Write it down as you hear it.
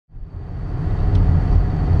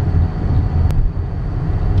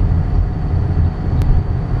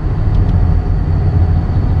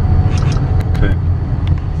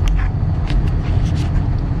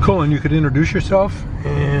Colin, you could introduce yourself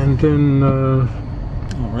and then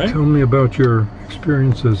All right. tell me about your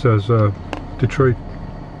experiences as a Detroit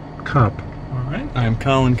cop. All right. I'm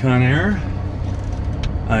Colin Connaire.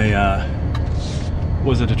 I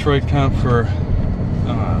was a Detroit cop for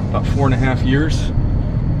about 4.5 years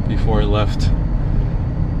before I left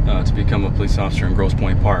to become a police officer in Grosse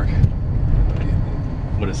Pointe Park.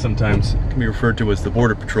 What is sometimes can be referred to as the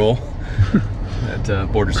Border Patrol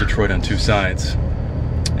that borders Detroit on two sides.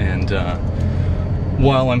 And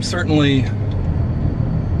while I'm certainly,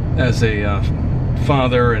 as a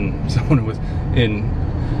father and someone who was in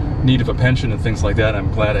need of a pension and things like that,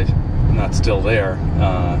 I'm glad I'm not still there.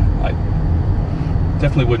 I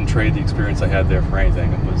definitely wouldn't trade the experience I had there for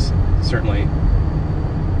anything. It was certainly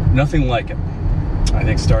nothing like it. I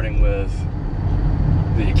think starting with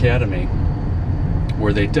the academy,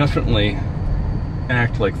 where they definitely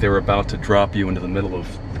act like they're about to drop you into the middle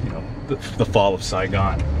of, the fall of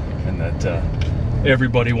Saigon, and that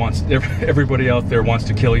everybody out there wants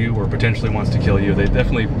to kill you or potentially wants to kill you. They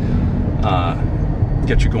definitely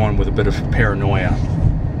get you going with a bit of paranoia,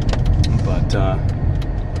 but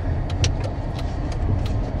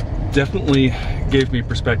definitely gave me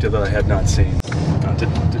perspective that I had not seen.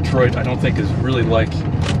 Detroit, I don't think, is really like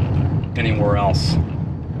anywhere else.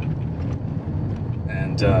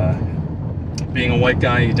 And being a white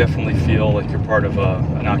guy, you definitely feel like you're part of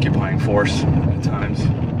an occupying force at times.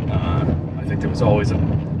 I think there was always a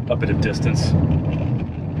bit of distance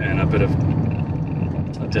and a bit of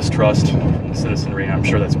distrust from the citizenry. I'm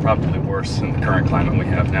sure that's probably worse in the current climate we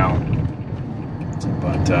have now.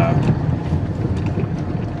 But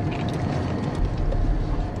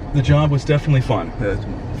the job was definitely fun.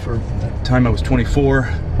 For the time I was 24,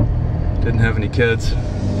 didn't have any kids,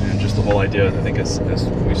 and just the whole idea, I think, as we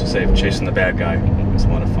used to say, of chasing the bad guy was a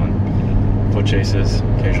lot of fun. Foot chases,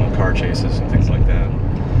 occasional car chases, and things like that.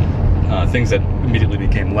 Things that immediately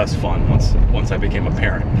became less fun once I became a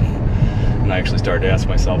parent, and I actually started to ask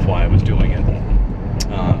myself why I was doing it.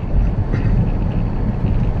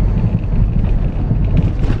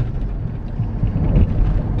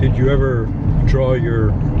 Did you ever draw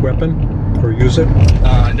your weapon or use it?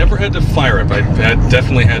 I never had to fire it, but I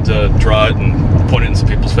definitely had to draw it and point it in some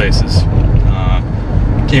people's faces.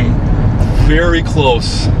 Came very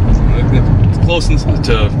close to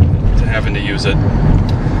having to use it,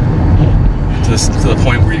 to the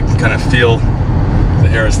point where you can kind of feel the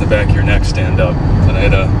hairs in the back of your neck stand up. And I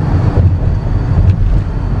had a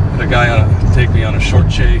guy take me on a short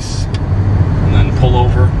chase and then pull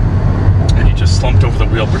over, and he just slumped over the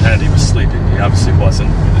wheel, pretended he was sleeping. He obviously wasn't,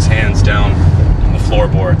 with his hands down on the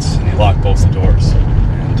floorboards, and he locked both the doors.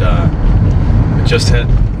 And it just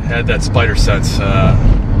had that spider sense.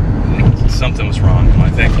 Something was wrong. And I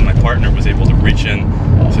think my partner was able to reach in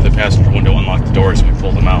through the passenger window, unlock the doors, and we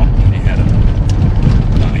pulled him out. And he had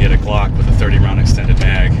a Glock with a 30-round extended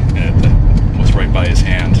mag, and it was right by his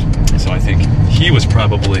hand. So I think he was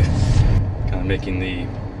probably kind of making the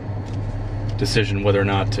decision whether or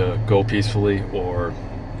not to go peacefully or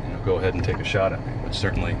go ahead and take a shot at me, which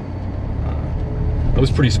certainly I was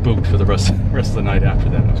pretty spooked for the rest of the night after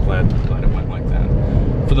that. I was glad it went like that.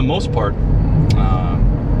 For the most part,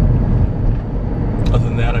 other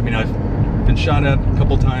than that, I mean, I've been shot at a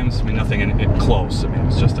couple times. I mean, nothing in close. I mean, it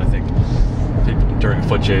was just, I think, people during a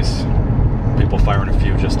foot chase, people firing a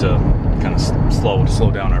few just to kind of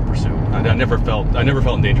slow down our pursuit. I never felt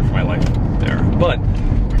in danger for my life there, but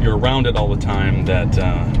you're around it all the time that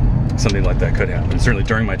something like that could happen. Certainly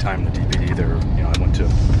during my time in the DPD, I went to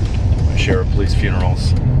my share of police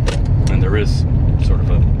funerals, and there is sort of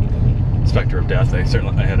a specter of death. I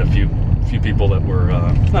had a few people that were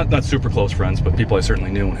not super close friends, but people I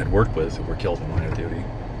certainly knew and had worked with who were killed in line of duty,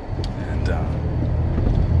 and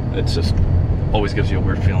it's just always gives you a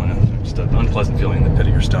weird feeling, just an unpleasant feeling in the pit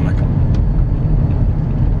of your stomach.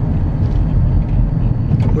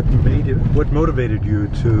 What motivated you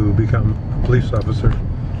to become a police officer?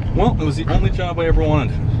 Well, it was the only job I ever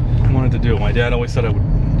wanted to do. My dad always said I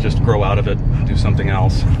would just grow out of it and do something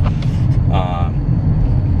else.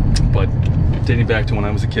 But dating back to when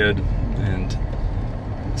I was a kid and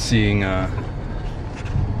seeing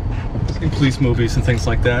police movies and things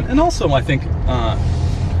like that, and also I think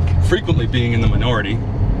frequently being in the minority.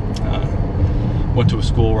 Went to a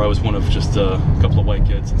school where I was one of just a couple of white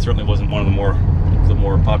kids, and certainly wasn't one of the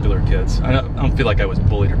more popular kids. I don't feel like I was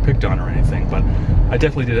bullied or picked on or anything, but I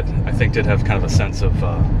definitely did have kind of a sense of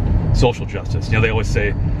social justice. They always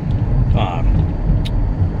say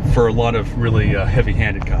for a lot of really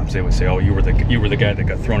heavy-handed cops, they would say, "Oh, you were the guy that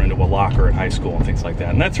got thrown into a locker in high school," and things like that.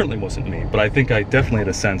 And that certainly wasn't me, but I think I definitely had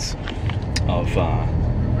a sense of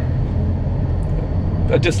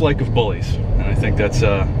a dislike of bullies, and I think that's you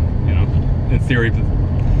know, in theory,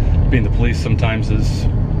 being the police sometimes is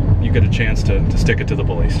you get a chance to stick it to the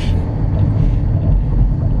bullies.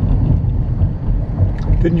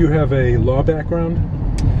 Didn't you have a law background?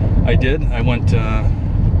 I did. I went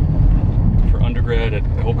for undergrad at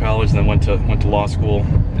Hope College, and then went to law school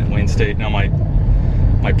at Wayne State. Now my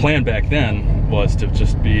plan back then was to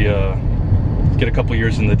just be get a couple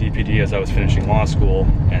years in the DPD as I was finishing law school,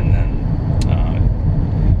 and then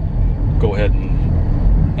go ahead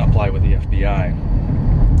and apply with the FBI,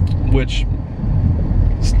 which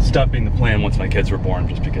stopped being the plan once my kids were born,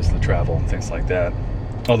 just because of the travel and things like that.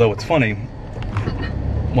 Although it's funny,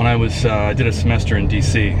 when I was I did a semester in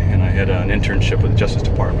DC, and I had an internship with the Justice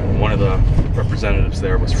Department, and one of the representatives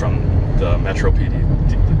there was from the Metro PD,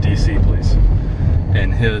 the DC police,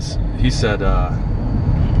 and he said,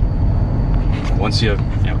 once you've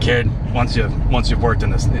worked in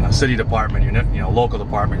this, city department, local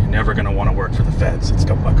department, you're never going to want to work for the feds. It's a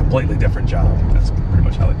completely different job. That's pretty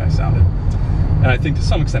much how that guy sounded. And I think to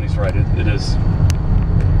some extent he's right. It is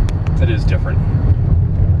different.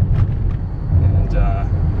 And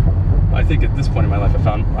I think at this point in my life,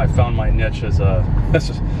 I found my niche as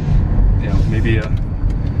maybe a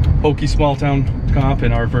hokey small town cop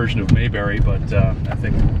in our version of Mayberry. But I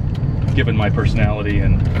think, given my personality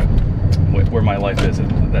and where my life is,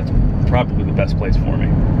 that's probably the best place for me.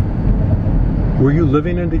 Were you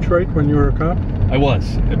living in Detroit when you were a cop? I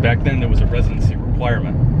was. Back then there was a residency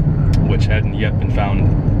requirement, which hadn't yet been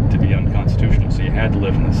found to be unconstitutional, so you had to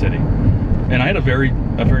live in the city. And I had a very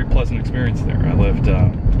pleasant experience there. I lived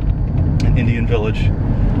in Indian Village,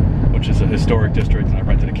 which is a historic district, and I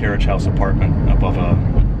rented a carriage house apartment above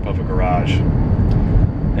a garage,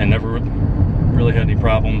 and never really had any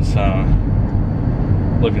problems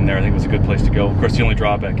living there. I think it was a good place to go. Of course, the only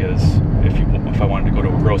drawback is if I wanted to go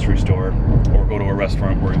to a grocery store or go to a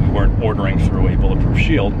restaurant where we weren't ordering through a bulletproof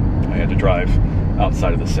shield, I had to drive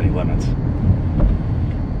outside of the city limits,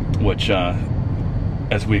 which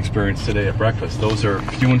as we experienced today at breakfast, those are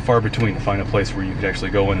few and far between to find a place where you could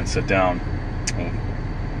actually go in and sit down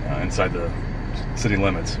inside the city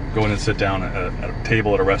limits. Go in and sit down at a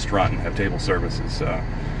table at a restaurant and have table services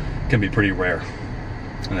can be pretty rare.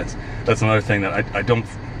 And that's another thing that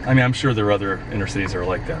I'm sure there are other inner cities that are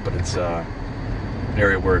like that, but it's an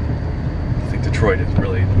area where I think Detroit is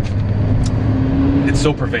really, it's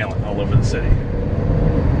so prevalent all over the city.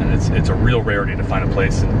 And it's a real rarity to find a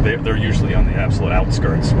place, and they're usually on the absolute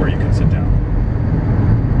outskirts where you can sit down.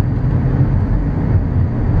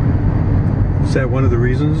 Is that one of the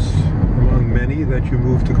reasons, among many, that you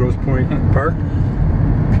moved to Grosse Pointe Park?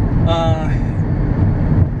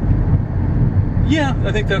 Yeah,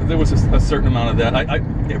 I think that there was a certain amount of that.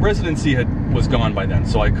 Residency was gone by then,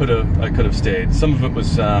 so I could have stayed. Some of it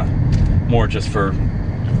was more just for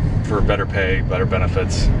better pay, better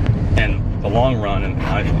benefits, and the long run. And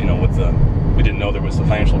we didn't know there was the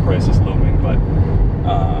financial crisis looming, but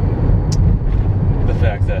the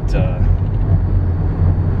fact that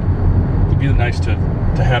it'd be nice to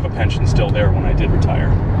have a pension still there when I did retire,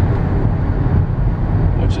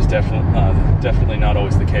 which is definitely not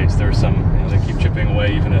always the case. There's some, they keep chipping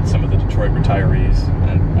away even at some of the Detroit retirees,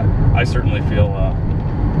 and I certainly feel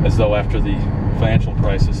as though after the financial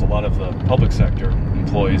crisis, a lot of the public sector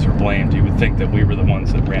employees are blamed. You would think that we were the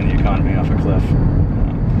ones that ran the economy off a cliff.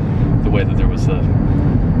 The way that there was the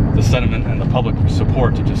sentiment and the public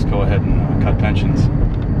support to just go ahead and cut pensions.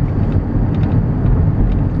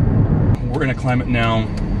 We're in a climate now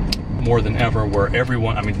more than ever where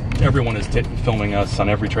everyone is filming us on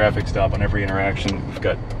every traffic stop, on every interaction. We've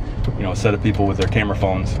got a set of people with their camera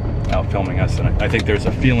phones out filming us, and I think there's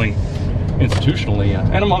a feeling institutionally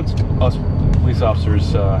and amongst us police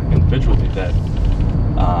officers individually that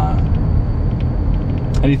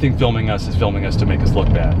anything filming us is filming us to make us look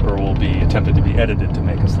bad, or will be attempted to be edited to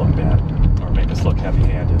make us look bad or make us look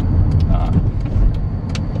heavy-handed.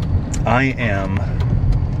 I am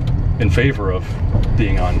in favor of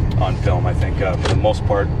being on film. I think for the most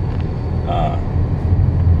part,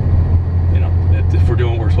 if we're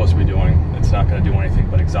doing what we're supposed to be doing, it's not going to do anything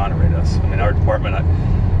but exonerate us. I mean, our department,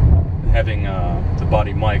 having the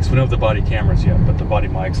body mics, we don't have the body cameras yet, but the body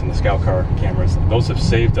mics and the scout car cameras, those have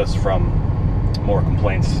saved us from more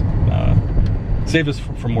complaints, saved us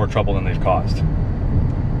from more trouble than they've caused.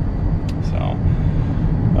 So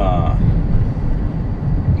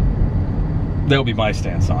that'll be my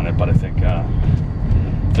stance on it. But I think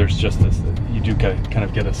there's just this, you do kind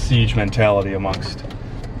of get a siege mentality amongst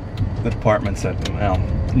the departments that, well,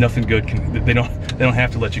 nothing good they don't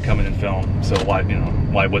have to let you come in and film, so why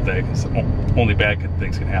would they? 'Cause only bad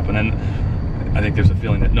things can happen. And I think there's a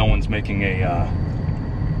feeling that no one's making a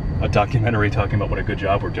a documentary talking about what a good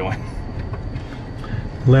job we're doing.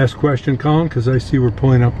 Last question, Colin, because I see we're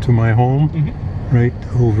pulling up to my home, right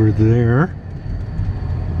over there.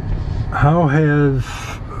 How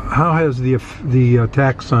has the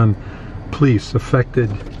attacks on police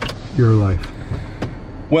affected your life?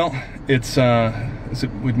 Well, it's as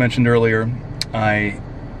we mentioned earlier, I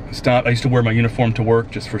used to wear my uniform to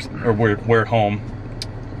work or wear it home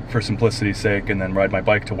for simplicity's sake, and then ride my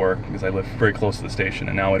bike to work because I live very close to the station.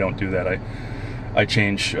 And now I don't do that. I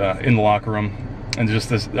change in the locker room, and just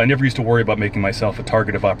this. I never used to worry about making myself a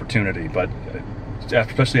target of opportunity, but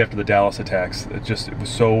especially after the Dallas attacks, it was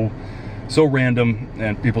so random,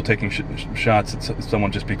 and people taking shots at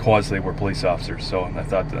someone just because they were police officers. So I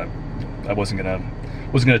thought that I wasn't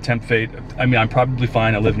gonna tempt fate. I mean, I'm probably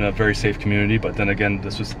fine. I live in a very safe community, but then again,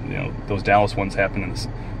 this was, those Dallas ones happened in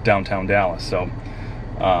downtown Dallas. So,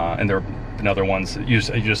 and there have been other ones. You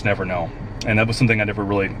just never know. And that was something I never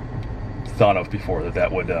really thought of before,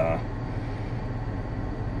 that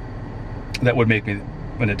would make me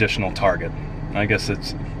an additional target. I guess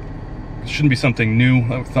it shouldn't be something new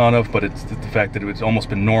I've thought of, but it's the fact that it's almost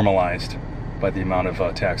been normalized by the amount of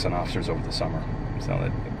attacks on officers over the summer. So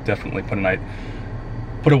that definitely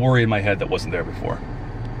put a worry in my head that wasn't there before.